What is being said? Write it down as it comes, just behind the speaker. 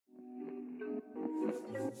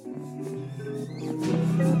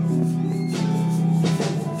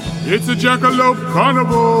It's a Jackalope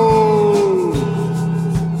Carnival!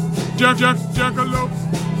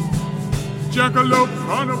 Jackalope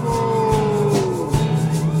Carnival!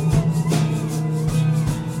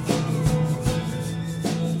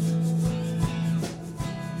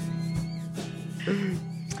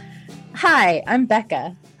 Hi, I'm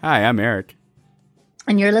Becca. Hi, I'm Eric.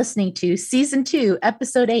 And you're listening to Season 2,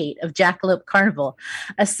 Episode 8 of Jackalope Carnival,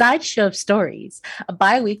 a sideshow of stories, a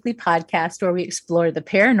bi-weekly podcast where we explore the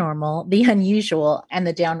paranormal, the unusual, and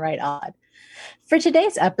the downright odd. For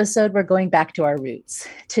today's episode, we're going back to our roots.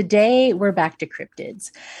 Today, we're back to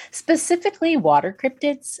cryptids, specifically water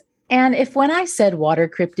cryptids. And if when I said water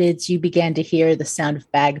cryptids, you began to hear the sound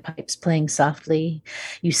of bagpipes playing softly,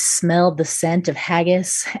 you smelled the scent of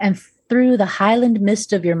haggis, and through the highland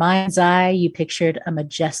mist of your mind's eye, you pictured a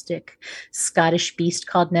majestic Scottish beast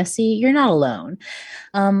called Nessie, you're not alone.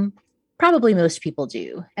 Probably most people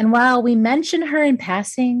do. And while we mention her in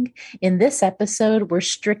passing, in this episode, we're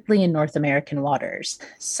strictly in North American waters.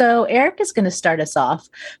 So Eric is going to start us off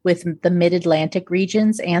with the Mid-Atlantic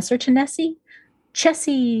region's answer to Nessie,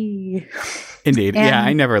 Chessie. Indeed. Yeah,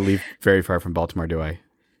 I never leave very far from Baltimore, do I?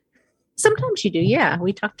 Sometimes you do, yeah.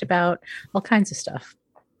 We talked about all kinds of stuff.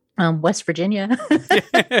 West Virginia.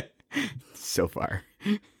 So far.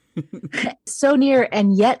 So near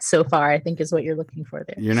and yet so far, I think is what you're looking for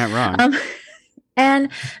there. You're not wrong.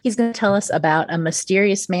 And he's going to tell us about a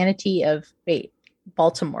mysterious manatee of,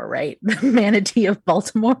 Baltimore, right? The manatee of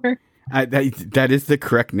Baltimore. That is the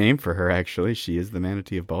correct name for her, actually. She is the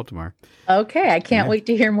manatee of Baltimore. Okay, I can't wait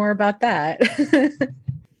to hear more about that.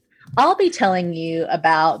 I'll be telling you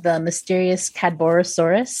about the mysterious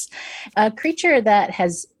Cadborosaurus, a creature that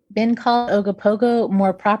has been called Ogopogo,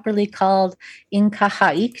 more properly called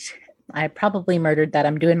Incahuayc. I probably murdered that.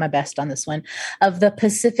 I'm doing my best on this one, of the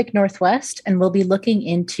Pacific Northwest. And we'll be looking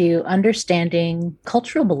into understanding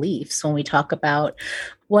cultural beliefs when we talk about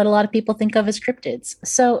what a lot of people think of as cryptids.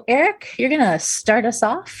 So, Eric, you're going to start us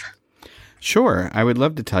off? Sure. I would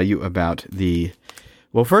love to tell you about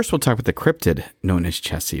well, first we'll talk about the cryptid known as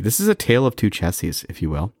Chessie. This is a tale of two Chessies, if you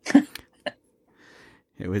will.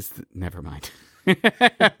 Never mind.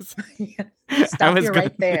 Stop you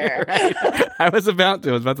right there. Right. I was about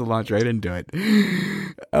to launch right into it.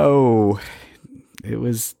 Oh, it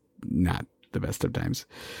was not the best of times.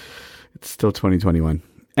 It's still 2021.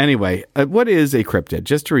 Anyway, what is a cryptid?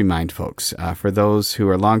 Just to remind folks, for those who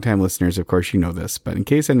are longtime listeners, of course you know this, but in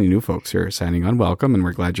case any new folks are signing on, welcome, and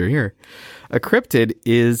we're glad you're here. A cryptid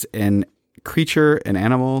is an creature, an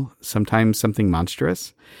animal, sometimes something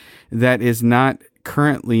monstrous, that is not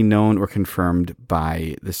currently known or confirmed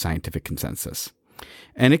by the scientific consensus.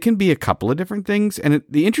 And it can be a couple of different things. And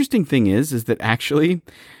the interesting thing is that actually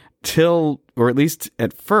or at least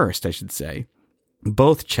at first, I should say,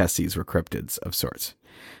 both Chessies were cryptids of sorts.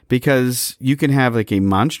 Because you can have like a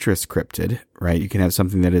monstrous cryptid, right? You can have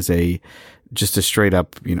something that is just a straight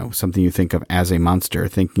up, something you think of as a monster,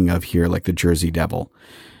 thinking of here like the Jersey Devil.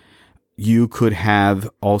 You could have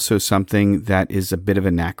also something that is a bit of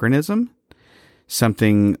anachronism.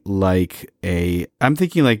 Something like I'm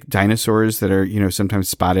thinking like dinosaurs that are, sometimes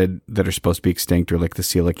spotted that are supposed to be extinct, or like the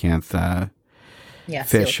coelacanth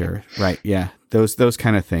fish, right? Yeah. Those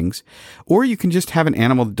kind of things. Or you can just have an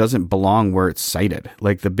animal that doesn't belong where it's sighted,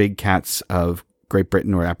 like the big cats of Great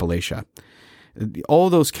Britain or Appalachia. All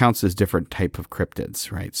those counts as different type of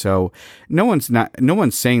cryptids, right? So no one's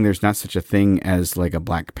saying there's not such a thing as like a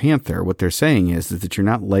Black Panther. What they're saying is that you're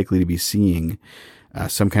not likely to be seeing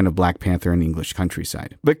some kind of Black Panther in the English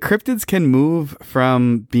countryside. But cryptids can move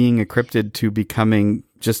from being a cryptid to becoming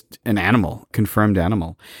just an animal, confirmed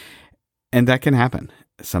animal. And that can happen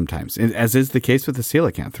sometimes, as is the case with the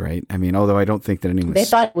coelacanth, right? I mean, although I don't think that anyone... They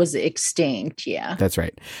thought it was extinct, yeah. That's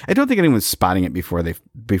right. I don't think anyone was spotting it before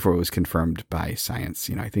it was confirmed by science.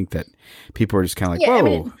 I think that people were just kind of like,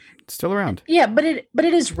 whoa, it's still around. Yeah, but it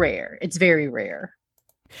is rare. It's very rare.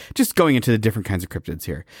 Just going into the different kinds of cryptids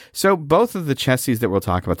here. So both of the Chessies that we'll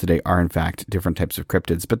talk about today are in fact different types of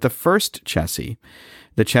cryptids. But the first Chessie,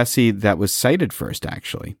 the Chessie that was cited first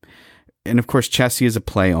actually, and of course Chessie is a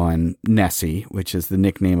play on Nessie, which is the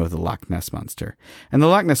nickname of the Loch Ness Monster. And the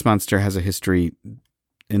Loch Ness Monster has a history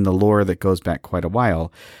in the lore that goes back quite a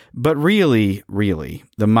while. But really,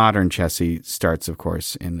 the modern Chessie starts, of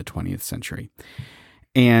course, in the 20th century.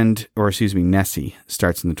 Nessie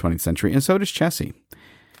starts in the 20th century, and so does Chessie.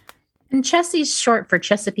 And Chessie's short for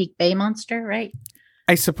Chesapeake Bay Monster, right?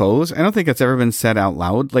 I suppose. I don't think that's ever been said out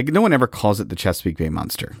loud. Like, no one ever calls it the Chesapeake Bay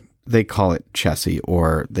Monster. They call it Chessie,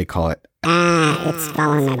 or they call it... it's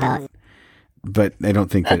falling my boat. But I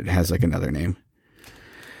don't think that it has, like, another name.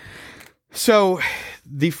 So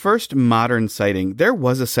the first modern sighting, there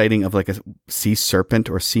was a sighting of like a sea serpent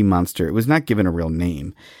or sea monster. It was not given a real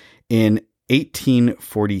name in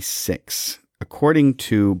 1846. According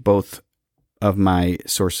to both of my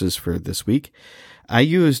sources for this week, I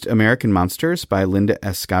used American Monsters by Linda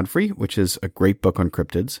S. Godfrey, which is a great book on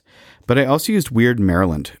cryptids. But I also used Weird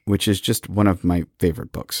Maryland, which is just one of my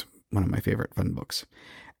favorite books, one of my favorite fun books.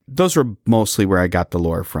 Those were mostly where I got the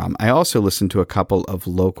lore from. I also listened to a couple of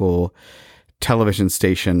local television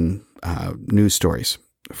station news stories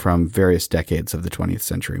from various decades of the 20th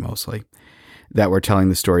century, mostly, that were telling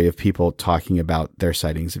the story of people talking about their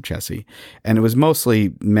sightings of Chessie. And it was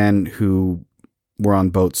mostly men who were on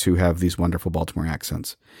boats who have these wonderful Baltimore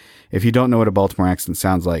accents. If you don't know what a Baltimore accent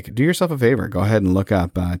sounds like, do yourself a favor. Go ahead and look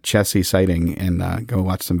up Chessie sighting and go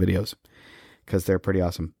watch some videos because they're pretty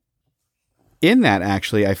awesome. In that,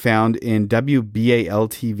 actually, I found in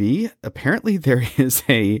WBAL-TV, apparently there is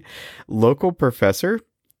a local professor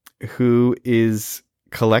who is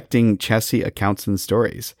collecting Chessie accounts and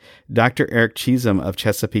stories. Dr. Eric Chisholm of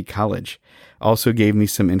Chesapeake College also gave me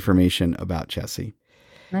some information about Chessie.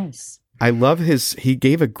 Nice. I love he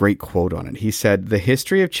gave a great quote on it. He said, "The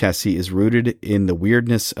history of Chessie is rooted in the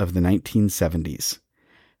weirdness of the 1970s.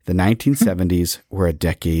 The 1970s were a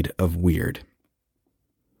decade of weird."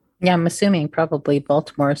 Yeah, I'm assuming probably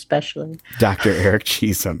Baltimore especially. Dr. Eric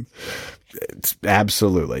Chisholm.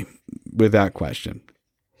 Absolutely. Without question.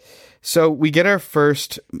 So we get our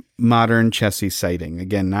first modern Chessie sighting.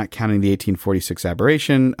 Again, not counting the 1846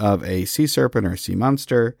 aberration of a sea serpent or a sea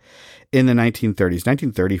monster in the 1930s,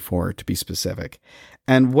 1934 to be specific.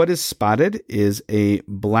 And what is spotted is a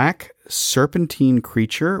black serpentine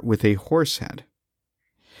creature with a horse head.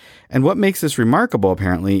 And what makes this remarkable,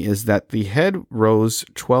 apparently, is that the head rose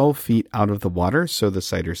 12 feet out of the water, so the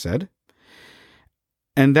sighter said.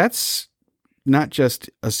 And that's not just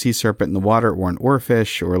a sea serpent in the water or an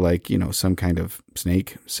oarfish or like, some kind of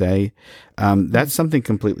snake, say. That's something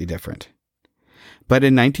completely different. But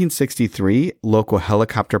in 1963, local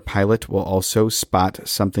helicopter pilot will also spot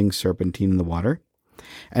something serpentine in the water.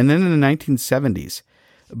 And then in the 1970s,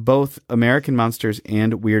 both American Monsters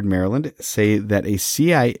and Weird Maryland say that a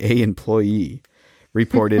CIA employee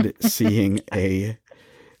reported seeing a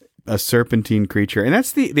serpentine creature. And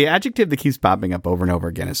that's the adjective that keeps popping up over and over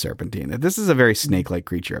again is serpentine. This is a very snake-like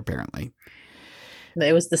creature, apparently.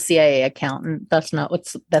 It was the CIA accountant. That's not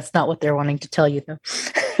what they're wanting to tell you, though.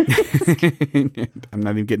 I'm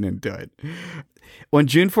not even getting into it. On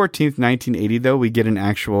June 14th, 1980, though, we get an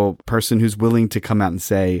actual person who's willing to come out and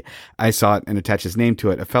say, I saw it, and attach his name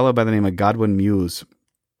to it, a fellow by the name of Godwin Muse.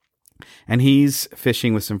 And he's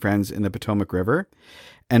fishing with some friends in the Potomac River.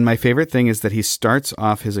 And my favorite thing is that he starts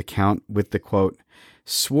off his account with the quote,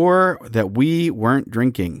 "Swore that we weren't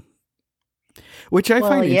drinking," which I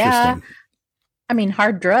find interesting. I mean,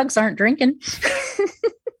 hard drugs aren't drinking.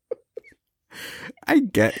 I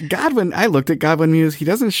get Godwin. I looked at Godwin Muse. He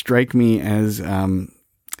doesn't strike me as the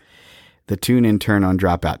tune intern on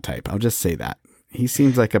Dropout type. I'll just say that. He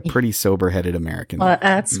seems like a pretty sober-headed American. Well,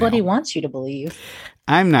 that's what he wants you to believe.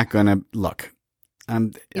 I'm not going to look.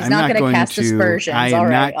 He's not going to cast aspersions. I am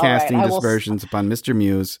not casting aspersions upon Mr.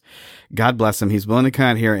 Muse. God bless him. He's willing to come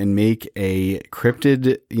out here and make a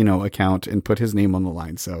cryptid, account and put his name on the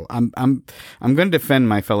line. So I'm going to defend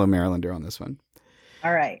my fellow Marylander on this one.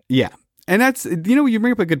 All right. Yeah. And that's, you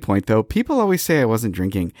bring up a good point, though. People always say I wasn't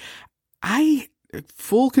drinking.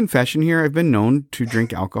 Full confession here, I've been known to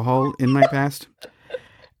drink alcohol in my past.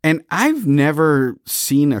 And I've never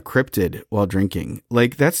seen a cryptid while drinking.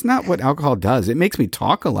 Like, that's not what alcohol does. It makes me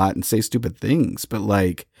talk a lot and say stupid things, but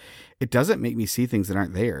like, it doesn't make me see things that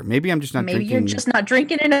aren't there. Maybe I'm just not drinking. Maybe you're just not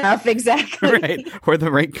drinking enough. Exactly. Right. Or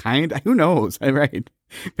the right kind. Who knows? Right.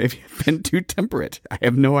 Maybe I've been too temperate. I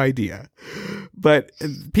have no idea. But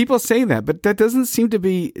people say that, but that doesn't seem to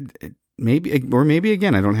be... Maybe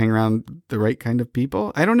again, I don't hang around the right kind of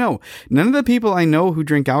people. I don't know. None of the people I know who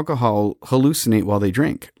drink alcohol hallucinate while they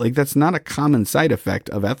drink. Like, that's not a common side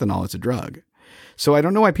effect of ethanol as a drug. So I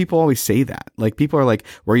don't know why people always say that. Like, people are like,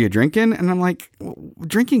 were you drinking? And I'm like,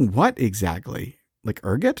 drinking what exactly? Like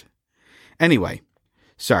ergot? Anyway,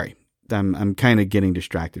 sorry. I'm kind of getting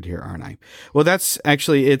distracted here, aren't I? Well, that's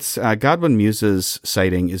actually, it's Godwin Muse's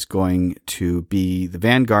sighting is going to be the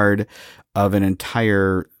vanguard of an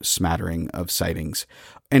entire smattering of sightings.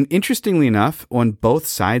 And interestingly enough, on both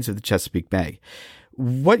sides of the Chesapeake Bay,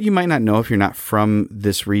 what you might not know if you're not from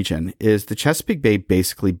this region is the Chesapeake Bay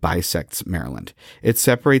basically bisects Maryland. It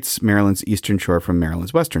separates Maryland's eastern shore from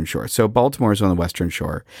Maryland's western shore. So Baltimore is on the western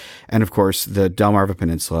shore. And of course, the Delmarva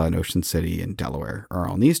Peninsula and Ocean City and Delaware are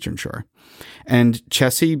on the eastern shore. And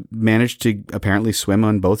Chessie managed to apparently swim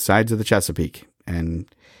on both sides of the Chesapeake and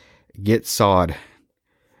get sawed.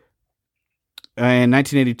 In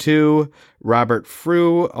 1982, Robert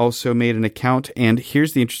Frew also made an account. And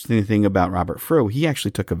here's the interesting thing about Robert Frew. He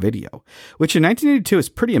actually took a video, which in 1982 is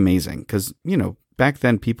pretty amazing because, back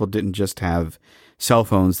then people didn't just have cell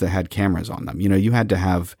phones that had cameras on them. You had to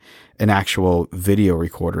have an actual video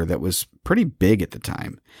recorder that was pretty big at the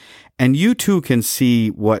time. And you too can see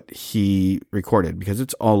what he recorded because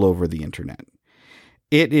it's all over the internet.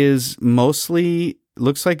 It is mostly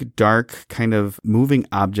looks like dark kind of moving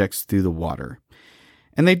objects through the water.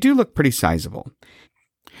 And they do look pretty sizable.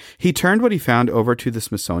 He turned what he found over to the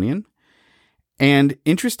Smithsonian. And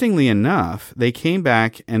interestingly enough, they came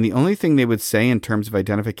back and the only thing they would say in terms of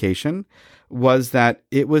identification was that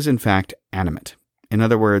it was in fact animate. In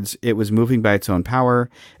other words, it was moving by its own power.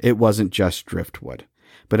 It wasn't just driftwood.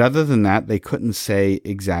 But other than that, they couldn't say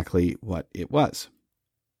exactly what it was.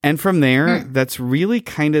 And from there, that's really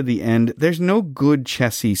kind of the end. There's no good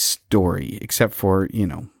Chessie story except for,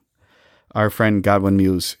 our friend Godwin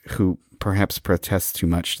Muse, who perhaps protests too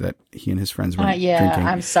much that he and his friends were drinking.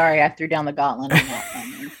 I'm sorry. I threw down the gauntlet on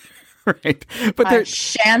that one. Right. But I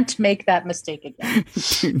shan't make that mistake again.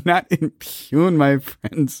 Do not impugn my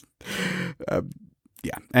friends.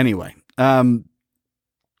 Anyway.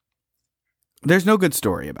 There's no good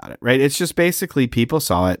story about it, right? It's just basically people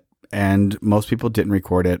saw it and most people didn't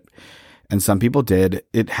record it. And some people did.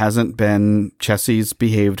 It hasn't been, Chessie's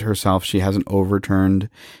behaved herself. She hasn't overturned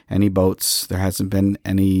any boats. There hasn't been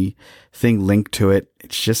anything linked to it.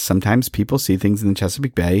 It's just sometimes people see things in the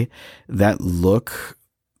Chesapeake Bay that look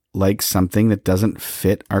like something that doesn't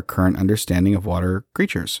fit our current understanding of water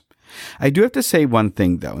creatures. I do have to say one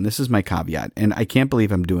thing though, and this is my caveat, and I can't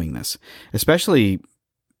believe I'm doing this. Especially,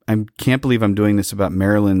 I can't believe I'm doing this about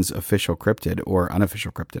Maryland's official cryptid or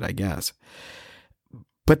unofficial cryptid, I guess.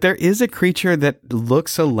 But there is a creature that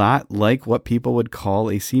looks a lot like what people would call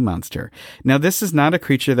a sea monster. Now, this is not a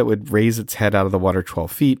creature that would raise its head out of the water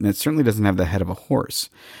 12 feet, and it certainly doesn't have the head of a horse.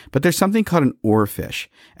 But there's something called an oarfish,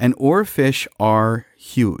 and oarfish are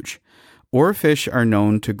huge. Oarfish are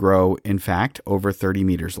known to grow, in fact, over 30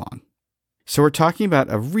 meters long. So we're talking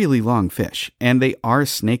about a really long fish, and they are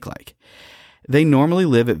snake-like. They normally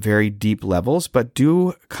live at very deep levels, but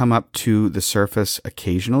do come up to the surface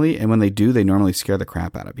occasionally. And when they do, they normally scare the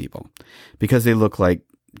crap out of people because they look like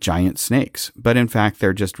giant snakes. But in fact,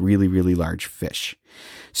 they're just really, really large fish.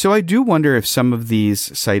 So I do wonder if some of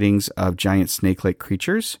these sightings of giant snake-like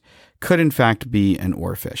creatures could in fact be an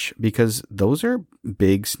oarfish because those are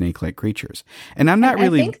big snake-like creatures. And I'm not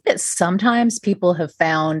really... I think that sometimes people have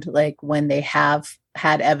found, like when they have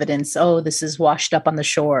had evidence, this is washed up on the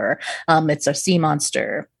shore, it's a sea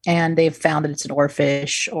monster, and they've found that it's an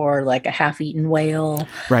oarfish or like a half-eaten whale.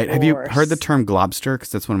 Right. Have you heard the term globster? Because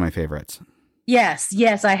that's one of my favorites.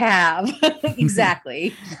 Yes, I have.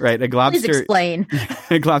 Exactly. Right. A globster. Please explain.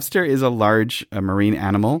 A globster is a large marine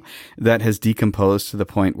animal that has decomposed to the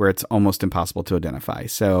point where it's almost impossible to identify.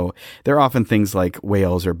 So they're often things like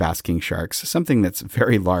whales or basking sharks, something that's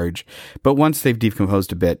very large. But once they've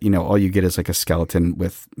decomposed a bit, all you get is like a skeleton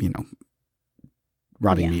with,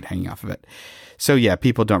 rotting meat hanging off of it. So yeah,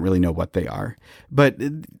 people don't really know what they are. But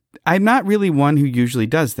I'm not really one who usually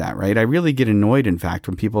does that, right? I really get annoyed, in fact,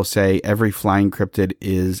 when people say every flying cryptid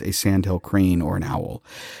is a sandhill crane or an owl.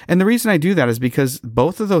 And the reason I do that is because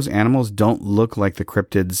both of those animals don't look like the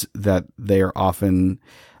cryptids that they are often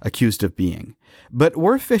accused of being. But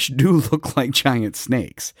oarfish do look like giant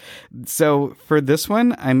snakes. So for this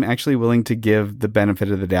one, I'm actually willing to give the benefit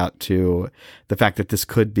of the doubt to the fact that this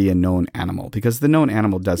could be a known animal because the known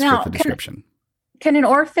animal does fit the description. Can an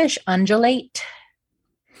oarfish undulate?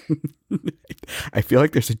 I feel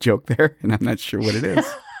like there's a joke there, and I'm not sure what it is.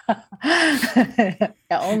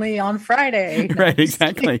 Only on Friday. No, right,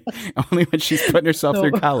 exactly. Only when she's putting herself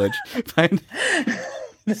through college.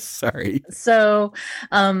 Sorry. So,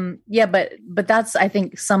 but that's, I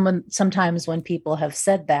think sometimes when people have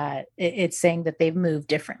said that, it's saying that they've moved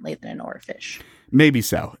differently than an oarfish. Maybe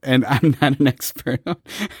so. And I'm not an expert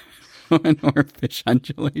on oarfish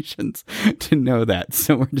undulations to know that.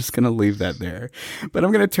 So we're just going to leave that there. But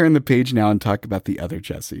I'm going to turn the page now and talk about the other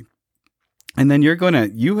Chessie. And then you're going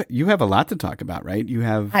to, you have a lot to talk about, right?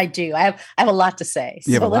 I do. I have a lot to say.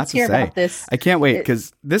 So let's hear about this. I can't wait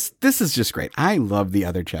because this is just great. I love the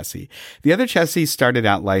other Chessie. The other Chessie started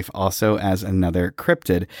out life also as another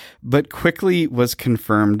cryptid, but quickly was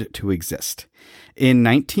confirmed to exist. In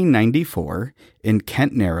 1994, in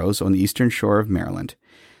Kent Narrows on the eastern shore of Maryland,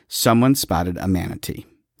 someone spotted a manatee.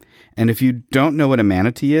 And if you don't know what a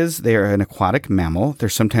manatee is, they are an aquatic mammal. They're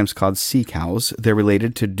sometimes called sea cows. They're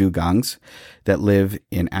related to dugongs that live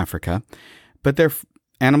in Africa. But they're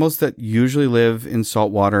animals that usually live in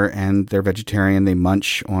salt water, and they're vegetarian. They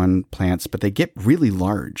munch on plants, but they get really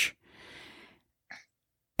large.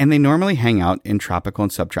 And they normally hang out in tropical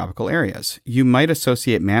and subtropical areas. You might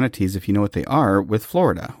associate manatees, if you know what they are, with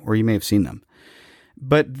Florida, or you may have seen them.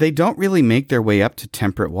 But they don't really make their way up to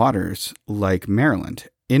temperate waters like Maryland.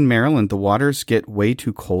 In Maryland, the waters get way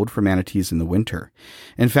too cold for manatees in the winter.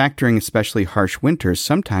 In fact, during especially harsh winters,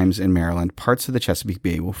 sometimes in Maryland, parts of the Chesapeake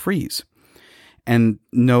Bay will freeze. And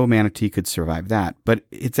no manatee could survive that. But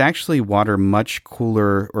it's actually water much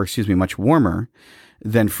warmer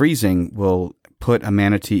than freezing will put a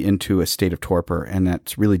manatee into a state of torpor, and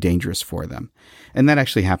that's really dangerous for them. And that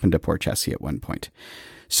actually happened to poor Chessie at one point.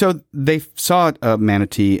 So they saw a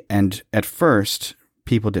manatee, and at first,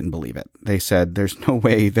 people didn't believe it. They said there's no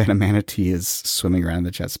way that a manatee is swimming around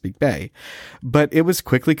the Chesapeake Bay. But it was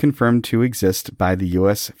quickly confirmed to exist by the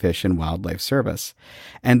U.S. Fish and Wildlife Service.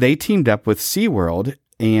 And they teamed up with SeaWorld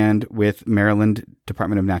and with Maryland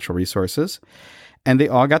Department of Natural Resources. And they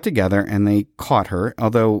all got together and they caught her.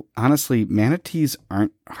 Although, honestly, manatees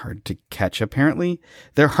aren't hard to catch, apparently.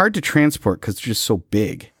 They're hard to transport because they're just so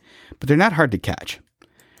big. But they're not hard to catch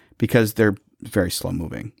because they're very slow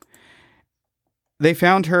moving. They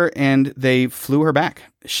found her and they flew her back.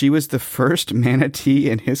 She was the first manatee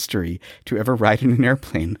in history to ever ride in an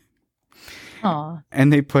airplane. Aww.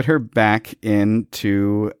 And they put her back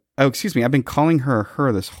into... Oh, excuse me. I've been calling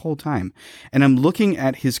her this whole time. And I'm looking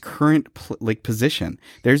at his current position.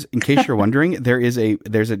 There's, in case you're wondering, there's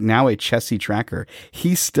now a Chessie tracker.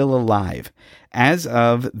 He's still alive. As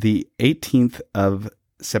of the 18th of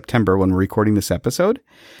September, when we're recording this episode,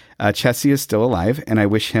 Chessie is still alive, and I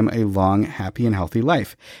wish him a long, happy, and healthy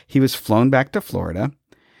life. He was flown back to Florida,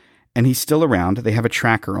 and he's still around. They have a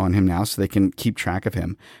tracker on him now, so they can keep track of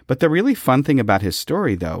him. But the really fun thing about his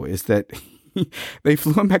story, though, is that they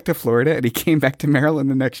flew him back to Florida, and he came back to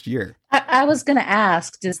Maryland the next year. I was going to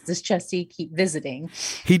ask, does Chessie keep visiting?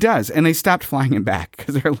 He does, and they stopped flying him back,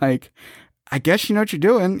 because they're like, I guess you know what you're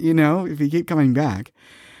doing, if you keep coming back.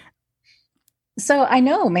 So I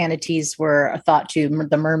know manatees were thought to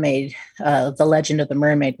the mermaid. The legend of the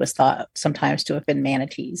mermaid was thought sometimes to have been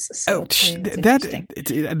manatees. So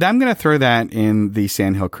I'm going to throw that in the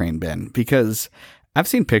sandhill crane bin because I've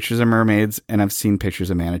seen pictures of mermaids and I've seen pictures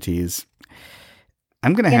of manatees.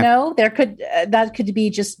 I'm going to that could be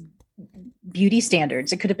just beauty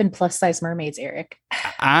standards. It could have been plus size mermaids, Eric.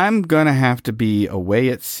 I'm going to have to be away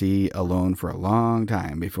at sea alone for a long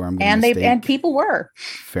time before I'm going to and people were.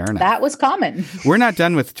 Fair enough. That was common. We're not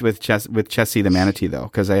done with Chessie the manatee, though,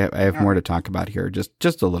 because I have more to talk about here.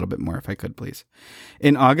 Just a little bit more, if I could, please.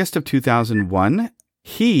 In August of 2001,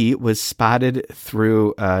 he was spotted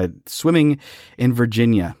through swimming in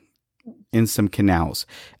Virginia in some canals.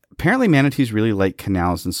 Apparently, manatees really like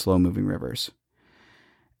canals and slow-moving rivers.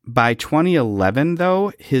 By 2011,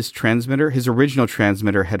 though, his original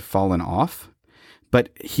transmitter had fallen off, but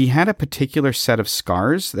he had a particular set of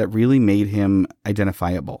scars that really made him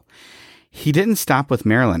identifiable. He didn't stop with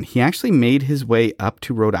Maryland. He actually made his way up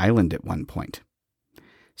to Rhode Island at one point.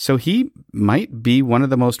 So he might be one of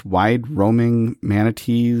the most wide-roaming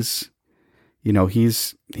manatees.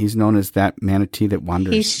 He's known as that manatee that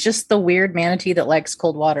wanders. He's just the weird manatee that likes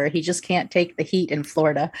cold water. He just can't take the heat in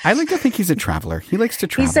Florida. I like to think he's a traveler. He likes to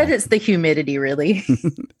travel. He said it's the humidity, really.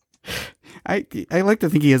 I like to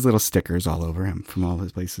think he has little stickers all over him from all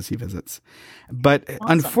his places he visits. But awesome.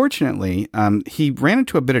 Unfortunately, he ran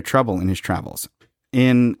into a bit of trouble in his travels.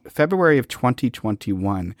 In February of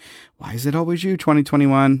 2021, why is it always you,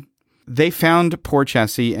 2021? They found poor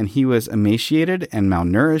Chessie, and he was emaciated and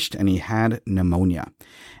malnourished, and he had pneumonia.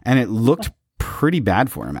 And it looked pretty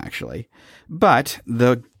bad for him, actually. But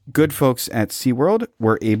the good folks at SeaWorld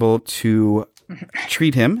were able to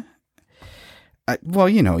treat him.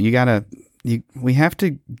 We have to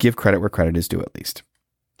give credit where credit is due, at least.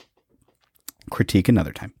 Critique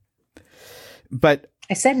another time. But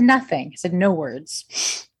I said nothing. I said no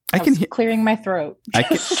words. I was clearing my throat. I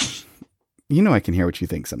can hear what you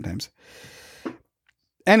think sometimes.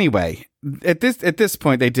 Anyway, at this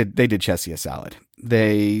point, they did Chessie a solid.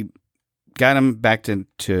 They got him back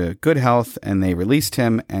to good health, and they released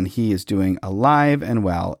him, and he is doing alive and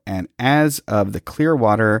well. And as of the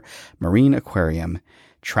Clearwater Marine Aquarium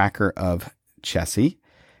tracker of Chessie,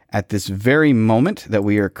 at this very moment that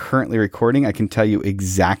we are currently recording, I can tell you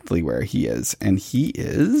exactly where he is. And he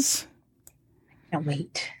is... Can't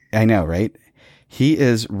wait. I know, right? He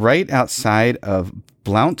is right outside of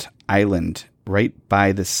Blount Island, right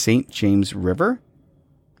by the St. John's River,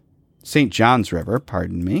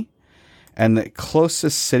 pardon me. And the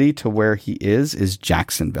closest city to where he is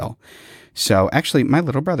Jacksonville. So actually, my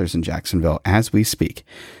little brother's in Jacksonville as we speak.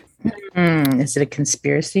 Is it a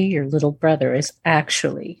conspiracy? Your little brother is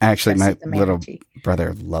actually my little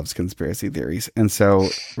brother loves conspiracy theories. And so,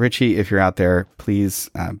 Richie, if you're out there,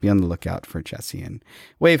 please be on the lookout for Chessie and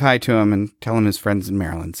wave hi to him and tell him his friends in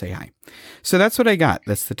Maryland say hi. So that's what I got.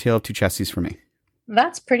 That's the tale of two Chessies for me.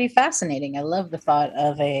 That's pretty fascinating. I love the thought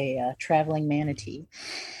of a traveling manatee.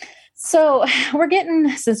 So we're getting,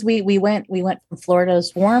 since we went from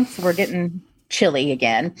Florida's warmth, we're getting chilly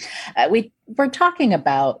again. We're talking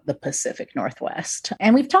about the Pacific Northwest,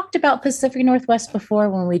 and we've talked about Pacific Northwest before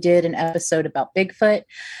when we did an episode about Bigfoot,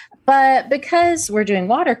 but because we're doing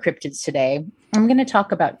water cryptids today, I'm going to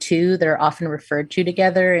talk about two that are often referred to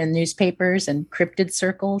together in newspapers and cryptid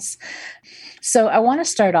circles. So I want to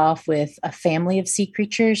start off with a family of sea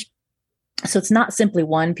creatures. So it's not simply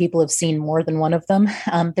one. People have seen more than one of them.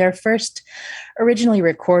 They're first originally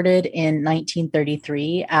recorded in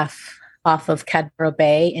 1933 off of Cadboro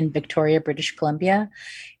Bay in Victoria, British Columbia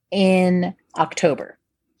in October.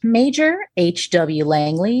 Major H.W.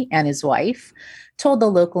 Langley and his wife told the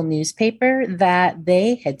local newspaper that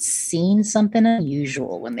they had seen something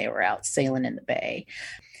unusual when they were out sailing in the bay.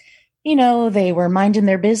 You know, they were minding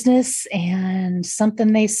their business and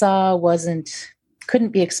something they saw couldn't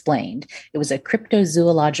be explained. It was a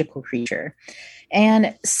cryptozoological creature.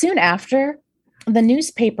 And soon after the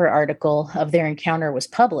newspaper article of their encounter was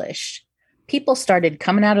published, people started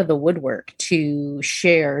coming out of the woodwork to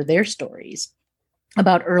share their stories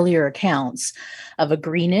about earlier accounts of a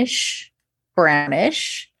greenish,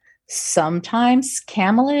 brownish, sometimes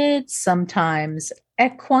camelid, sometimes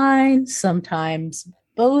equine, sometimes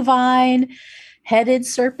bovine, headed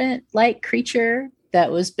serpent-like creature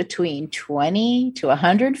that was between 20 to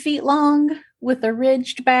 100 feet long with a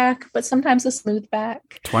ridged back, but sometimes a smooth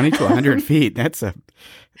back. 20 to 100 feet.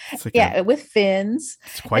 With fins.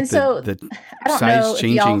 It's quite the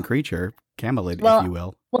size-changing creature, camelid, if you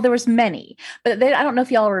will. Well, there was many, but I don't know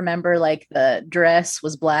if y'all remember, like the dress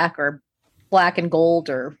was black and gold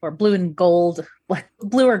or blue and gold, like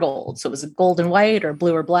blue or gold. So it was gold and white or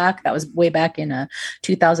blue or black. That was way back in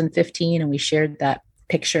 2015, and we shared that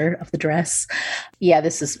picture of the dress. Yeah,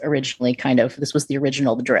 this was the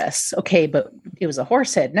original dress. Okay, but it was a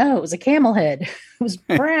horse head. No, it was a camel head. It was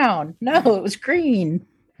brown. No, it was green.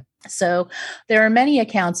 So there are many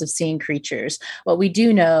accounts of seeing creatures. What we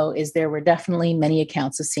do know is there were definitely many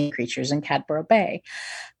accounts of seeing creatures in Cadboro Bay.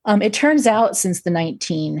 It turns out since the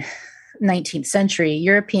 19th century,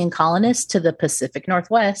 European colonists to the Pacific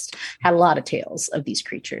Northwest had a lot of tales of these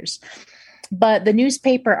creatures. But the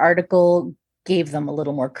newspaper article gave them a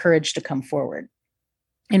little more courage to come forward.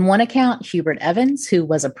 In one account, Hubert Evans, who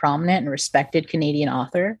was a prominent and respected Canadian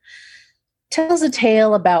author, tells a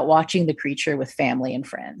tale about watching the creature with family and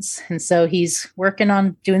friends. And so he's working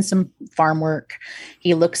on doing some farm work.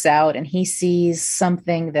 He looks out and he sees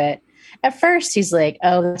something that at first he's like,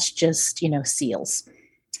 oh, that's just, seals.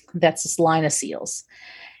 That's this line of seals.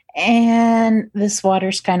 And this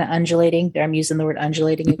water's kind of undulating. I'm using the word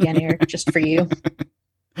undulating again here, just for you.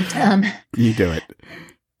 You do it.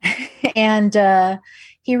 And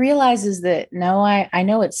he realizes that, no, I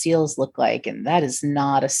know what seals look like, and that is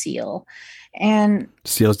not a seal. And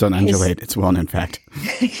seals don't undulate. It's well-known fact.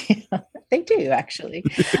 They do, actually.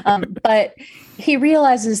 But he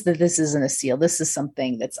realizes that this isn't a seal. This is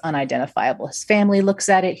something that's unidentifiable. His family looks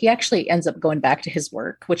at it. He actually ends up going back to his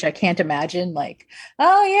work, which I can't imagine. Like,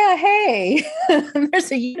 oh, yeah, hey,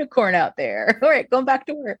 there's a unicorn out there. All right, going back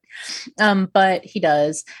to work. But he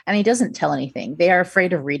does, and he doesn't tell anything. They are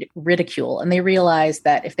afraid of ridicule, and they realize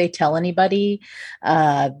that if they tell anybody,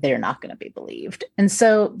 they're not going to be believed. And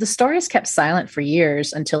so the story is kept silent for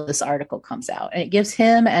years until this article comes out, and it gives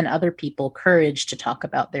him and other people courage to talk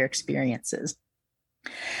about their experiences.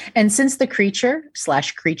 And since the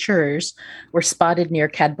creatures were spotted near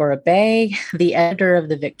Cadboro Bay, the editor of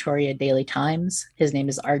the Victoria Daily Times, his name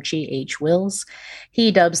is Archie H. Wills,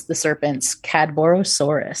 he dubs the serpents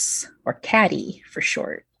Cadborosaurus, or Caddy for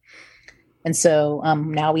short. And so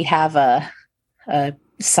now we have a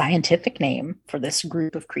scientific name for this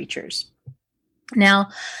group of creatures. Now,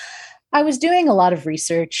 I was doing a lot of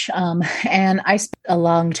research, and I spent a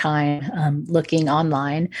long time looking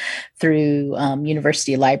online through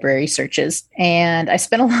university library searches. And I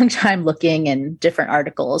spent a long time looking in different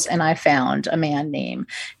articles, and I found a man named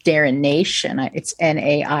Darren Naish, and it's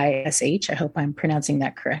Naish. I hope I'm pronouncing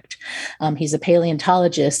that correct. He's a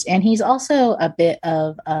paleontologist, and he's also a bit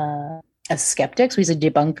of a skeptic. So he's a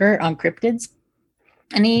debunker on cryptids.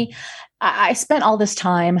 And I spent all this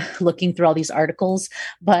time looking through all these articles,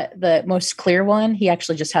 but the most clear one he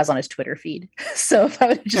actually just has on his Twitter feed. So if I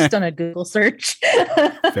would have just done a Google search,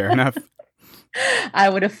 fair enough, I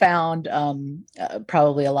would have found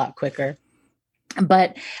probably a lot quicker.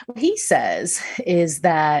 But what he says is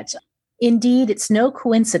that indeed, it's no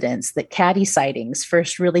coincidence that caddy sightings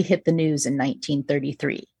first really hit the news in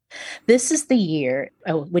 1933. This is the year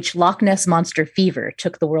which Loch Ness Monster fever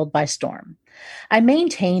took the world by storm. I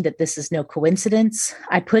maintain that this is no coincidence.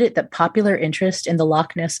 I put it that popular interest in the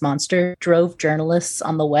Loch Ness Monster drove journalists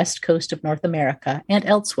on the west coast of North America and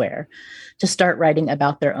elsewhere to start writing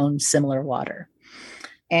about their own similar water.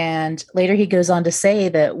 And later he goes on to say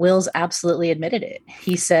that Wills absolutely admitted it.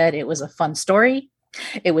 He said it was a fun story.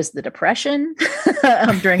 It was the Depression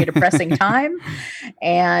during a depressing time.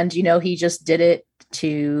 And, he just did it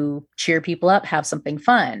to cheer people up, have something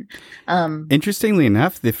fun. Interestingly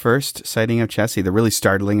enough, the first sighting of Chessie, the really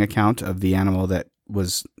startling account of the animal that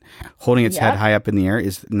was holding its head high up in the air,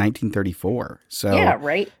 is 1934. So yeah,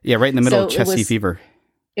 right. Yeah, right in the middle of Chessie fever.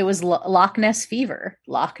 It was Loch Ness fever.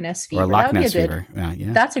 Loch Ness fever. Or Loch Ness fever.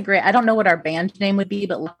 Yeah. That's a great. I don't know what our band name would be,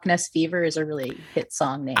 but Loch Ness Fever is a really hit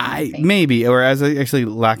song name. I think. Maybe, or actually,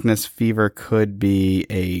 Loch Ness Fever could be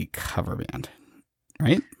a cover band,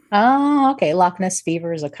 right? Oh, okay. Loch Ness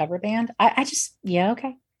Fever is a cover band.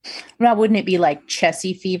 Okay. Now, wouldn't it be like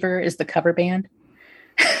Chessie Fever is the cover band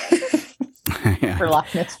for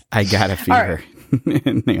Loch Ness? I got a fever.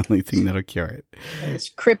 And the only thing that'll cure it is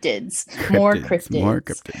cryptids. More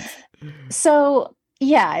cryptids. So,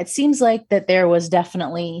 yeah, it seems like that there was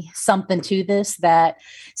definitely something to this, that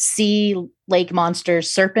sea lake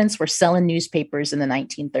monsters, serpents were selling newspapers in the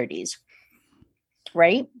 1930s,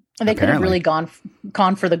 right? And they could have really gone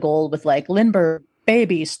for the gold with like Lindbergh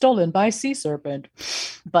baby stolen by sea serpent.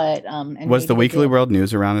 But was the Weekly World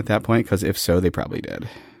News around at that point? Because if so, they probably did.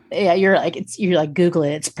 Yeah, you're like Google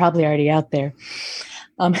it. It's probably already out there.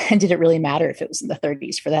 And did it really matter if it was in the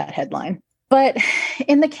 30s for that headline? But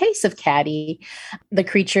in the case of Caddy, the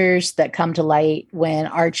creatures that come to light when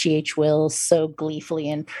Archie H. Wills so gleefully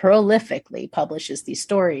and prolifically publishes these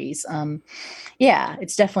stories,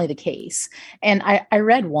 it's definitely the case. And I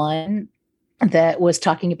read one that was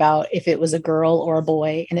talking about if it was a girl or a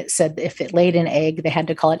boy, and it said if it laid an egg, they had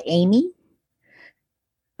to call it Amy.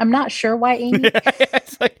 I'm not sure why Amy.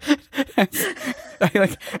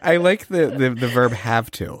 I like the verb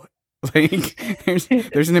have to. Like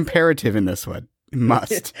there's an imperative in this one.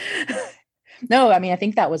 Must. No, I mean I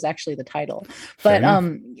think that was actually the title. But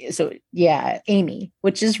Amy,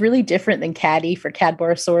 which is really different than Caddy for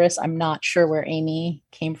Cadborosaurus. I'm not sure where Amy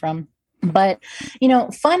came from. But,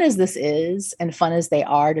 fun as this is and fun as they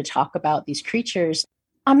are to talk about these creatures,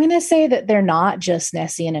 I'm going to say that they're not just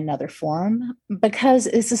Nessie in another form, because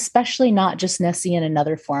it's especially not just Nessie in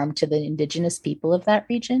another form to the indigenous people of that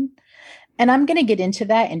region. And I'm going to get into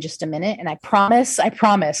that in just a minute. And I promise,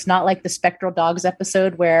 not like the Spectral Dogs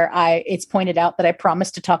episode where it's pointed out that I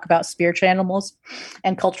promised to talk about spiritual animals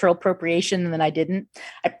and cultural appropriation, and then I didn't.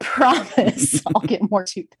 I promise I'll get more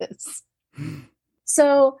to this.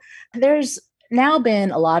 So there's now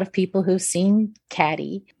been a lot of people who've seen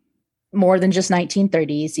Caddy. More than just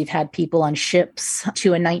 1930s. You've had people on ships to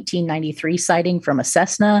a 1993 sighting from a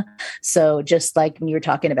Cessna. So just like when you were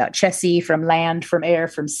talking about Chessie, from land, from air,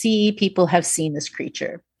 from sea, people have seen this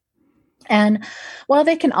creature. And while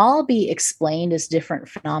they can all be explained as different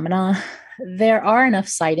phenomena, there are enough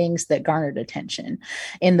sightings that garnered attention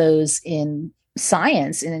in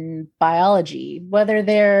science, in biology, whether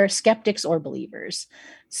they're skeptics or believers.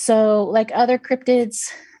 So like other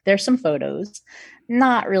cryptids, there's some photos.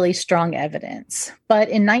 Not really strong evidence. But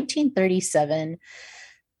in 1937,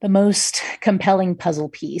 the most compelling puzzle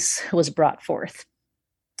piece was brought forth.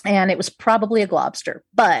 And it was probably a globster,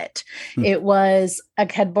 but it was a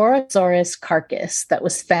Cadborosaurus carcass that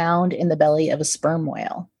was found in the belly of a sperm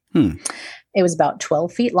whale. It was about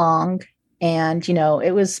 12 feet long, and,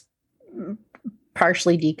 it was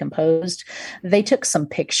partially decomposed. They took some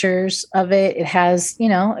pictures of it. It has,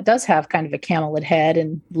 it does have kind of a camelid head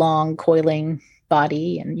and long coiling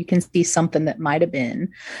body, and you can see something that might have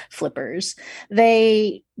been flippers.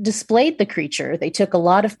 They displayed the creature. They took a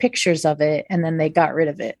lot of pictures of it, and then they got rid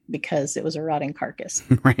of it because it was a rotting carcass.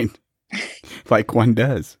 Right. Like one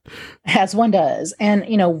does. As one does. And,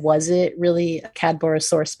 was it really a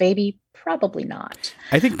Cadborosaurus baby? Probably not.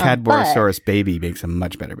 I think Cadborosaurus Baby makes a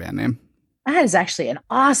much better band name. That is actually an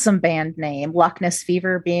awesome band name. Loch Ness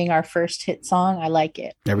Fever being our first hit song. I like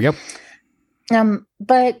it. There we go.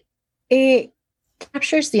 But it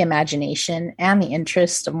captures the imagination and the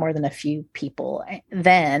interest of more than a few people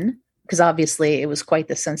then, because obviously it was quite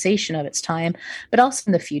the sensation of its time, but also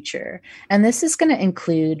in the future. And this is going to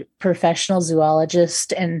include professional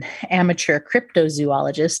zoologist and amateur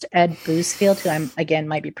cryptozoologist Ed Bousfield, who I'm, again,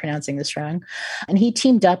 might be pronouncing this wrong. And he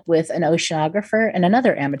teamed up with an oceanographer and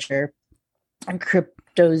another amateur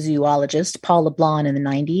cryptozoologist, Paul LeBlanc, in the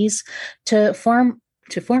 90s to form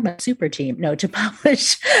a super team, to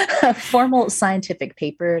publish a formal scientific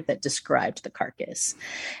paper that described the carcass.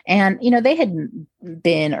 And, they had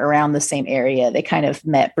been around the same area. They kind of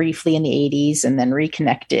met briefly in the 80s and then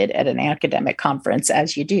reconnected at an academic conference,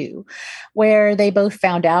 as you do, where they both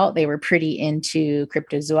found out they were pretty into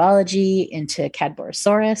cryptozoology, into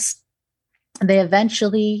Cadborosaurus. They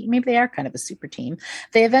eventually, maybe they are kind of a super team,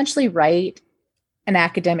 they eventually write an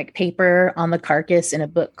academic paper on the carcass in a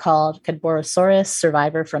book called Cadborosaurus,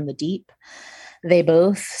 Survivor from the Deep. They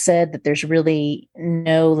both said that there's really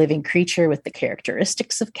no living creature with the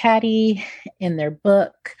characteristics of Caddy. In their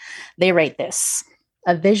book, they write this: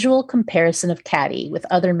 a visual comparison of Caddy with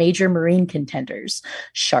other major marine contenders,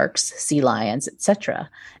 sharks, sea lions,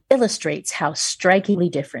 etc., illustrates how strikingly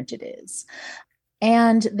different it is.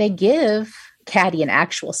 And they give Caddy an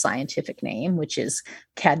actual scientific name, which is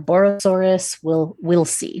Cadborosaurus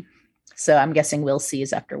wilsey. So I'm guessing Wilsey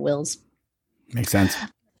is after Wills. Makes sense.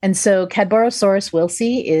 And so Cadborosaurus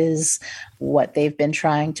wilsey is what they've been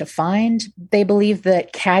trying to find. They believe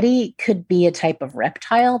that Caddy could be a type of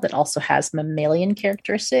reptile that also has mammalian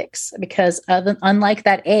characteristics because unlike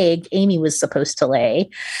that egg Amy was supposed to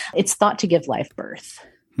lay, it's thought to give live birth.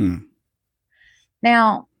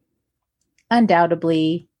 Now,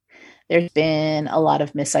 undoubtedly, there's been a lot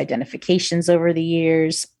of misidentifications over the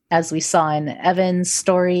years. As we saw in Evan's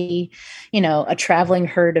story, a traveling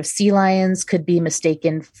herd of sea lions could be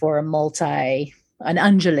mistaken for an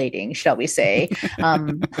undulating, shall we say,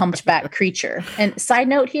 humpback creature. And side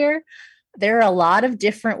note here, there are a lot of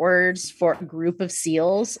different words for a group of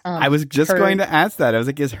seals. I was just going to ask that. I was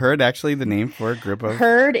like, is herd actually the name for a group of?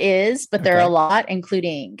 Herd is, but there are a lot,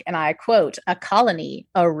 including, and I quote, a colony,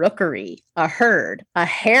 a rookery, a herd, a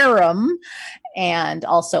harem, and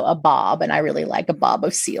also a bob. And I really like a bob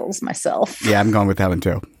of seals myself. Yeah, I'm going with that one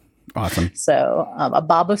too. Awesome. So a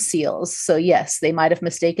bob of seals. So yes, they might have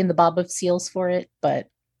mistaken the bob of seals for it, but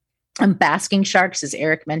basking sharks, as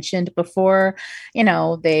Eric mentioned before,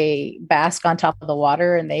 they bask on top of the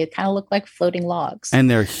water and they kind of look like floating logs. And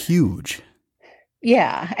they're huge.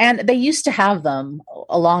 Yeah. And they used to have them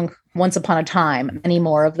once upon a time, many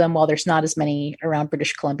more of them. While there's not as many around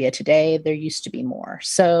British Columbia today, there used to be more.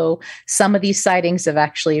 So some of these sightings have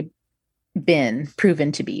actually been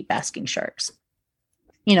proven to be basking sharks.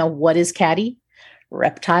 What is Caddy?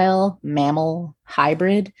 Reptile, mammal,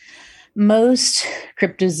 hybrid. Most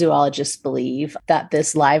cryptozoologists believe that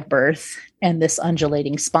this live birth and this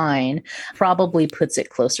undulating spine probably puts it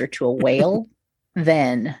closer to a whale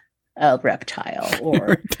than a reptile.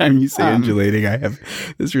 Or every time you say undulating, I have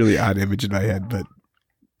this really odd image in my head, but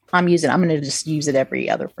I'm going to just use it every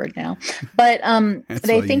other word now. But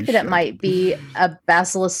they think that it might be a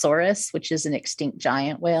Basilosaurus, which is an extinct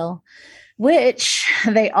giant whale, which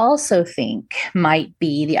they also think might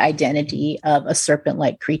be the identity of a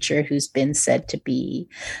serpent-like creature who's been said to be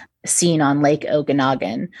seen on Lake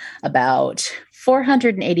Okanagan about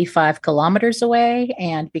 485 kilometers away.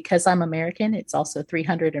 And because I'm American, it's also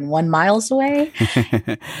 301 miles away.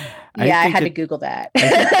 I had to Google that.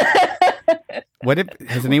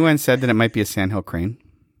 Has anyone said that it might be a sandhill crane?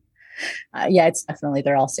 Yeah, it's definitely,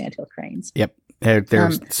 they're all sandhill cranes. Yep.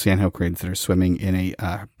 There's sandhill cranes that are swimming in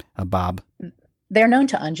a bob. They're known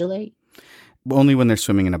to undulate. Only when they're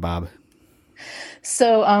swimming in a bob.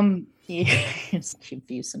 So, you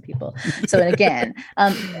confuse some people. So, and again,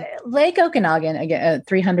 Lake Okanagan, again,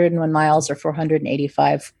 301 miles or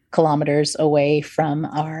 485 kilometers away from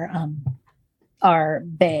our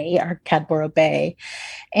bay, our Cadboro Bay.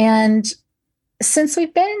 And since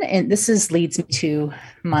we've been, and leads me to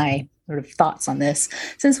my sort of thoughts on this.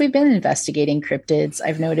 Since we've been investigating cryptids,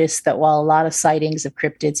 I've noticed that while a lot of sightings of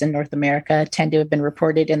cryptids in North America tend to have been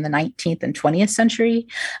reported in the 19th and 20th century,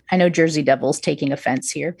 I know Jersey Devil's taking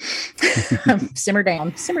offense here. Simmer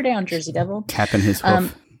down, Jersey Devil. Tapping his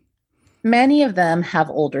hoof. Many of them have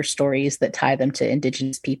older stories that tie them to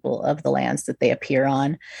indigenous people of the lands that they appear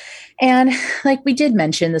on. And like we did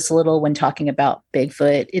mention this a little when talking about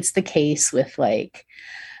Bigfoot, it's the case with like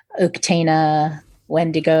Uktana,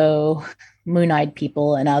 Wendigo, Moon-Eyed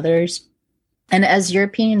People, and others. And as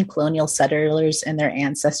European colonial settlers and their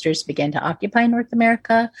ancestors began to occupy North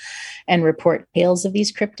America and report tales of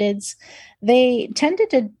these cryptids, they tended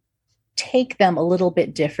to take them a little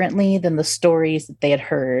bit differently than the stories that they had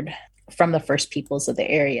heard from the first peoples of the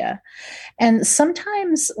area. And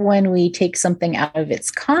sometimes when we take something out of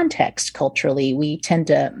its context culturally, we tend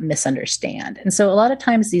to misunderstand. And so a lot of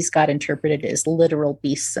times these got interpreted as literal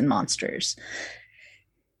beasts and monsters.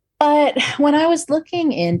 But when I was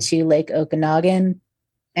looking into Lake Okanagan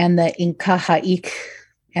and the Inkahaik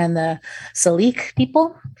and the Salik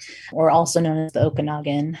people, or also known as the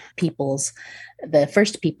Okanagan peoples, the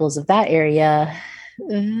first peoples of that area,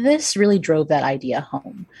 this really drove that idea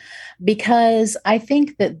home. Because I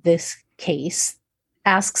think that this case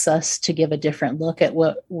asks us to give a different look at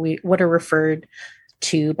what are referred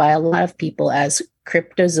to by a lot of people as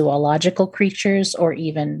cryptozoological creatures or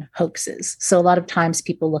even hoaxes. So a lot of times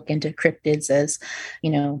people look into cryptids as,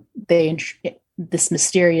 this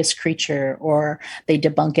mysterious creature, or they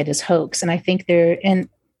debunk it as hoax. And I think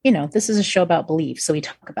this is a show about belief, so we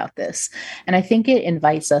talk about this. And I think it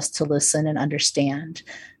invites us to listen and understand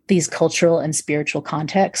these cultural and spiritual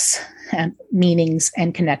contexts and meanings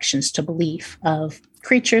and connections to belief of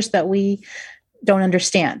creatures that we don't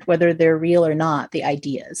understand, whether they're real or not, the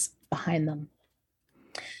ideas behind them.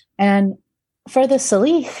 And for the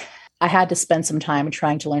Salih, I had to spend some time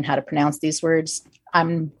trying to learn how to pronounce these words.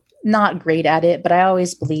 I'm not great at it, but I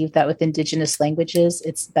always believe that with indigenous languages,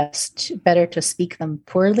 it's better to speak them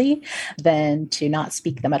poorly than to not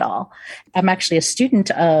speak them at all. I'm actually a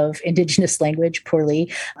student of indigenous language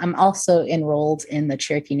poorly. I'm also enrolled in the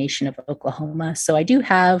Cherokee Nation of Oklahoma. So I do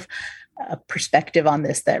have a perspective on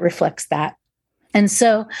this that reflects that. And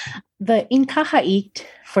so the Inkahait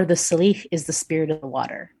for the Salih is the spirit of the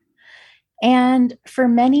water. And for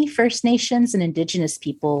many First Nations and indigenous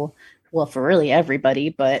people, well, for really everybody,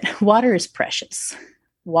 but water is precious.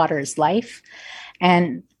 Water is life.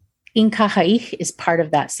 And Inkahait is part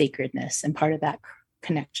of that sacredness and part of that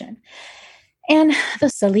connection. And the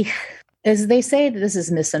Salih, as they say, that this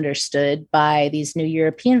is misunderstood by these new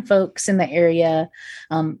European folks in the area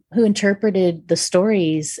who interpreted the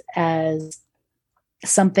stories as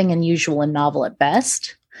something unusual and novel at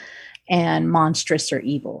best and monstrous or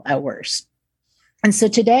evil at worst. And so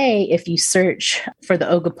today, if you search for the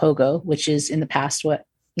Ogopogo, which is in the past what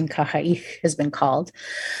Inkahait has been called,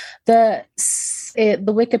 the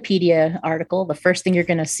Wikipedia article, the first thing you're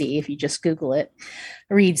going to see if you just Google it,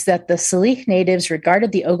 reads that the Salih natives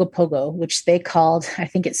regarded the Ogopogo, which they called, I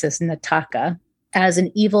think it says Nataka, as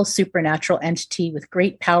an evil supernatural entity with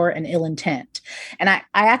great power and ill intent. And I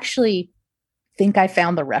actually think I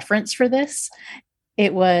found the reference for this.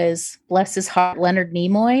 It was, bless his heart, Leonard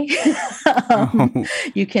Nimoy.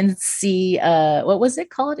 You can see, what was it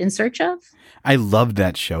called? In Search of? I loved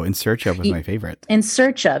that show. In Search of was my favorite. In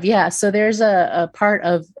Search of, yeah. So there's a part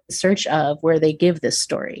of Search of where they give this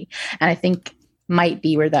story. And I think might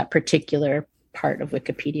be where that particular part of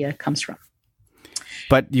Wikipedia comes from.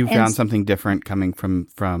 But you found something different coming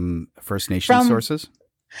from First Nation sources?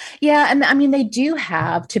 Yeah. And I mean, they do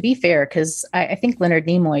have, to be fair, because I think Leonard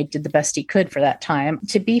Nimoy did the best he could for that time.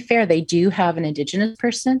 To be fair, they do have an indigenous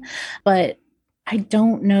person, but I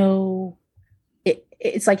don't know.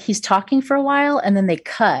 It's like he's talking for a while and then they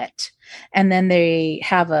cut and then they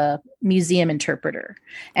have a museum interpreter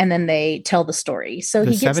and then they tell the story. So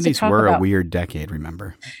the he gets 70s to talk were about, a weird decade,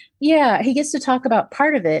 remember? Yeah. He gets to talk about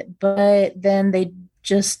part of it, but then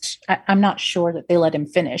I'm not sure that they let him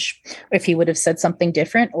finish, if he would have said something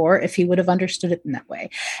different or if he would have understood it in that way.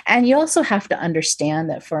 And you also have to understand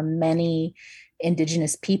that for many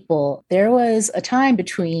indigenous people, there was a time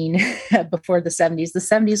before the 70s. The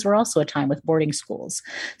 70s were also a time with boarding schools.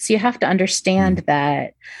 So you have to understand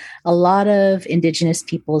that a lot of indigenous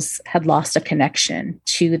peoples had lost a connection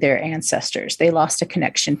to their ancestors. They lost a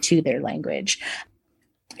connection to their language.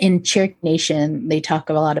 In Cherokee Nation, they talk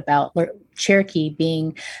a lot about Cherokee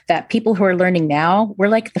being that people who are learning now, we're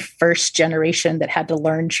like the first generation that had to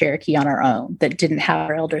learn Cherokee on our own, that didn't have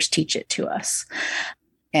our elders teach it to us.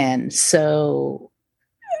 And so,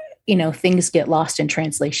 things get lost in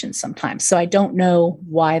translation sometimes. So I don't know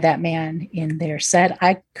why that man in there said.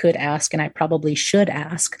 I could ask, and I probably should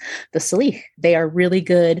ask the Salih. They are really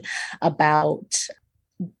good about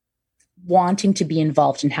wanting to be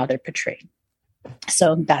involved in how they're portrayed.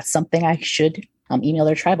 So that's something I should email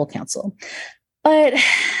their tribal council. But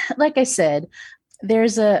like I said,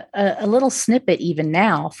 there's a little snippet even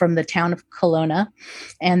now from the town of Kelowna,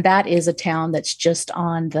 and that is a town that's just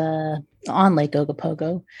on Lake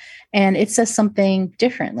Ogopogo. And it says something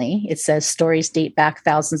differently. It says stories date back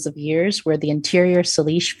thousands of years where the interior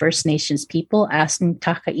Salish First Nations people asked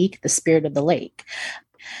Ntaka'ik, the spirit of the lake.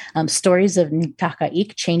 Stories of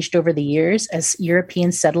Ntaka'ik changed over the years as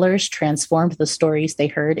European settlers transformed the stories they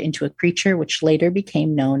heard into a creature which later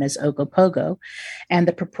became known as Ogopogo, and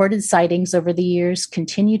the purported sightings over the years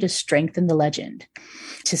continue to strengthen the legend.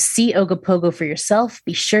 To see Ogopogo for yourself,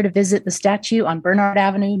 be sure to visit the statue on Bernard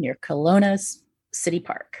Avenue near Kelowna's City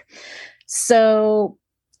Park. So,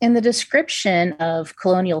 in the description of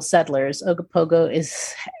colonial settlers, Ogopogo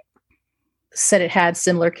is said it had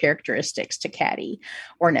similar characteristics to Caddy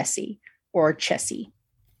or Nessie or Chessie.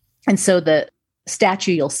 And so the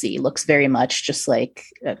statue you'll see looks very much just like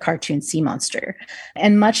a cartoon sea monster.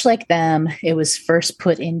 And much like them, it was first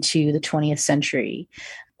put into the 20th century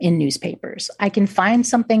in newspapers. I can find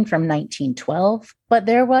something from 1912, but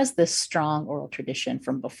there was this strong oral tradition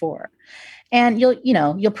from before. And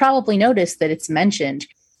you'll probably notice that it's mentioned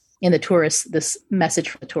in this message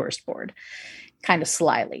from the tourist board, kind of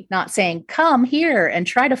slyly, not saying, come here and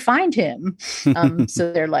try to find him.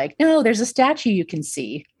 So they're like, no, there's a statue you can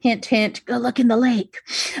see. Hint, hint, go look in the lake.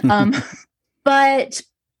 But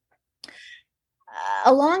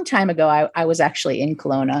a long time ago, I was actually in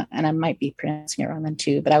Kelowna, and I might be pronouncing it wrong then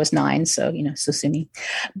too, but I was 9, so, so sue me.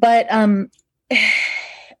 But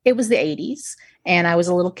it was the 80s, and I was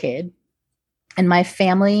a little kid. And my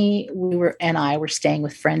family, I were staying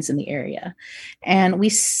with friends in the area, and we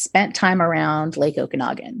spent time around Lake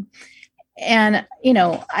Okanagan. And,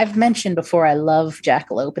 I've mentioned before, I love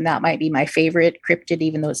jackalope, and that might be my favorite cryptid,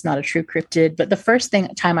 even though it's not a true cryptid. But the first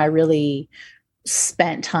time I really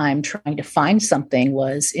spent time trying to find something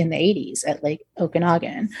was in the 80s at Lake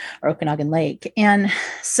Okanagan or Okanagan Lake. And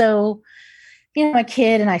so, a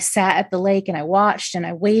kid, and I sat at the lake and I watched and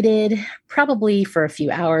I waited probably for a few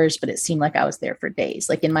hours, but it seemed like I was there for days.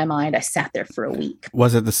 Like in my mind, I sat there for a week.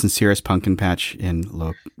 Was it the sincerest pumpkin patch in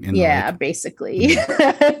the lake? Basically.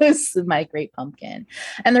 It was my great pumpkin.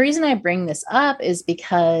 And the reason I bring this up is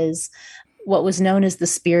because what was known as the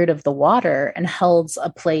spirit of the water and holds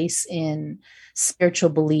a place in spiritual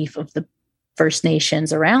belief of the First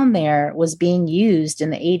Nations around there was being used in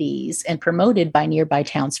the 80s and promoted by nearby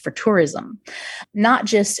towns for tourism. Not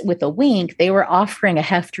just with a wink, they were offering a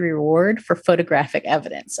hefty reward for photographic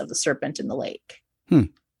evidence of the serpent in the lake.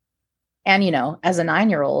 And, as a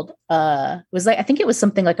 9-year-old, it was I think it was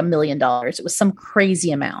something like $1 million. It was some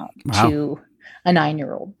crazy amount to a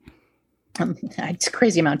 9-year-old. It's a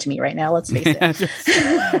crazy amount to me right now, let's face it.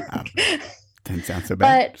 Doesn't sound so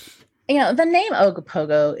bad. But the name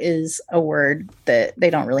Ogopogo is a word that they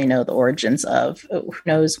don't really know the origins of. Who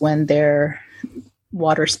knows when their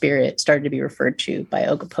water spirit started to be referred to by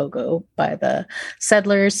Ogopogo by the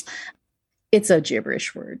settlers. It's a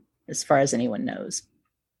gibberish word as far as anyone knows.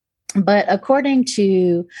 But according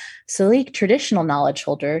to Salish traditional knowledge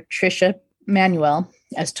holder Tricia Manuel,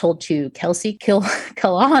 as told to Kelsey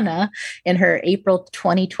Kalana in her April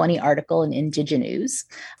 2020 article in Indigenews,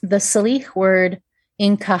 the Salish word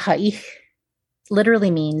Inkaha'ich literally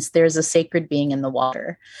means there's a sacred being in the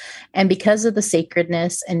water. And because of the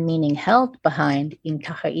sacredness and meaning held behind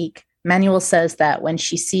Inkaha'ich, Manuel says that when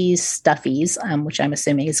she sees stuffies, which I'm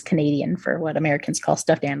assuming is Canadian for what Americans call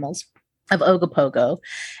stuffed animals, of Ogopogo,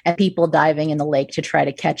 and people diving in the lake to try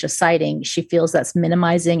to catch a sighting, she feels that's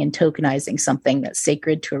minimizing and tokenizing something that's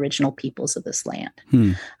sacred to original peoples of this land.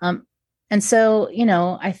 And so,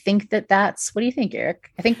 I think that's, what do you think, Eric?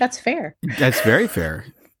 I think that's fair. That's very fair,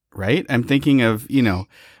 right? I'm thinking of,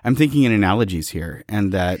 I'm thinking in analogies here,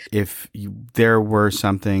 and that if there were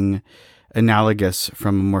something analogous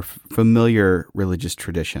from a more familiar religious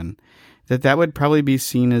tradition, that would probably be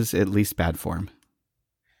seen as at least bad form.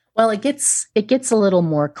 Well, it gets a little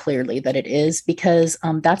more clearly that it is, because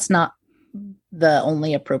that's not the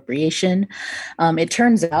only appropriation. It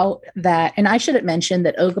turns out that, and I should have mentioned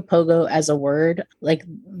that Ogopogo as a word, like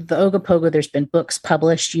the Ogopogo, there's been books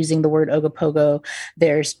published using the word Ogopogo.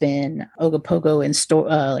 There's been Ogopogo in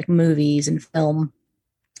like movies and film.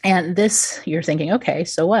 And this, you're thinking, okay,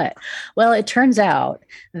 so what? Well, it turns out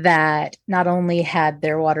that not only had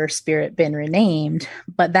their water spirit been renamed,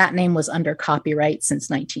 but that name was under copyright since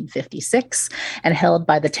 1956 and held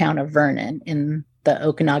by the town of Vernon in the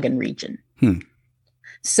Okanagan region.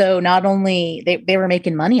 So not only they were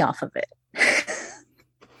making money off of it.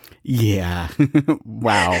 Yeah.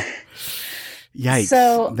 Wow. Yikes.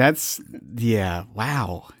 So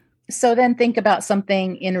wow. So then think about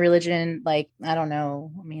something in religion, like, I don't know.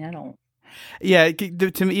 I mean, I don't Yeah,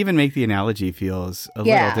 to even make the analogy feels a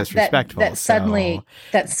little disrespectful. That suddenly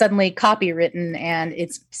copywritten and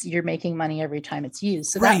you're making money every time it's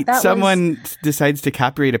used. So right. Someone decides to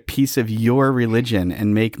copyright a piece of your religion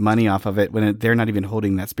and make money off of it when they're not even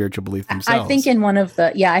holding that spiritual belief themselves. I think in one of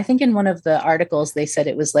the articles they said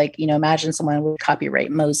it was like, imagine someone would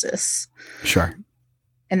copyright Moses. Sure.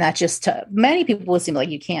 And that just many people would seem like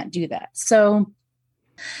you can't do that. So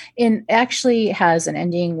it actually has an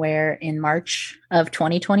ending where in March of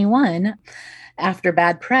 2021, after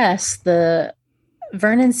bad press, the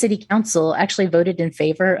Vernon City Council actually voted in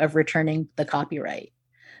favor of returning the copyright.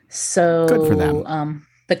 So good for them.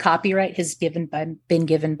 The copyright has been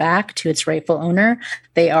given back to its rightful owner.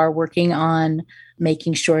 They are working on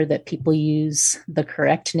making sure that people use the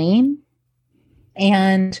correct name.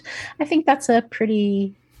 And I think that's a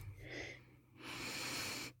pretty...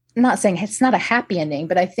 I'm not saying it's not a happy ending,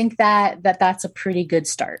 but I think that's a pretty good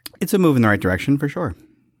start. It's a move in the right direction for sure.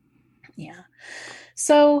 Yeah.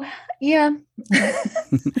 So, yeah.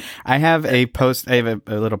 I have a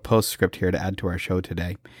little postscript here to add to our show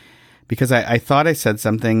today because I thought I said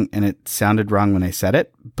something and it sounded wrong when I said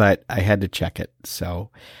it, but I had to check it. So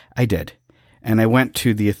I did. And I went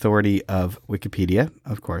to the authority of Wikipedia,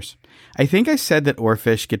 of course. I think I said that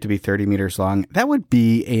oarfish get to be 30 meters long. That would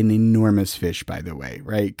be an enormous fish, by the way,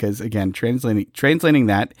 right? Because again, translating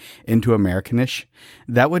that into Americanish,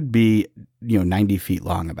 that would be 90 feet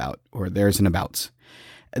long about, or there's an abouts.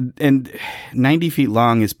 And 90 feet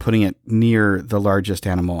long is putting it near the largest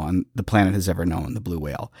animal on the planet has ever known, the blue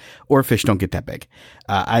whale. Oarfish don't get that big.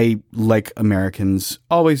 I, like Americans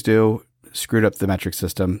always do, screwed up the metric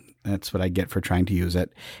system. That's what I get for trying to use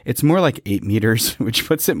it. It's more like 8 meters, which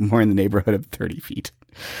puts it more in the neighborhood of 30 feet.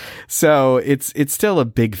 So it's still a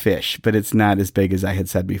big fish, but it's not as big as I had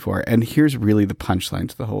said before. And here's really the punchline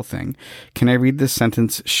to the whole thing. Can I read this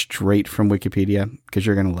sentence straight from Wikipedia? Because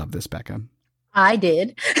you're going to love this, Becca. I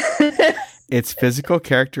did. Its physical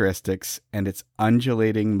characteristics and its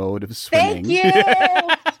undulating mode of swimming. Thank you.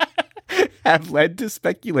 Have led to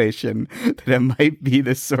speculation that it might be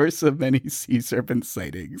the source of many sea serpent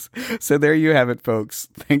sightings. So there you have it, folks.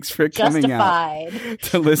 Thanks for coming out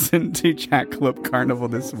to listen to Jackalope Carnival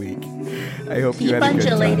this week. I hope you had a good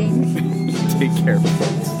time. Take care,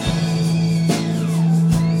 folks.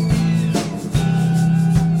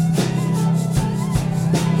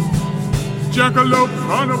 Jackalope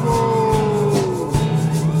Carnival!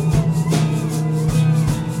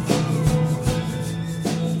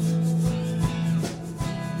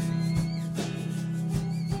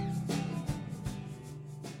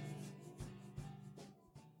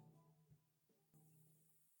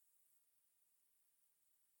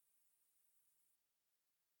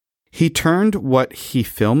 He turned what he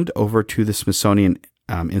filmed over to the Smithsonian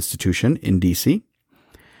Institution in D.C.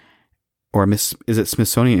 Or is it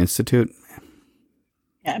Smithsonian Institute?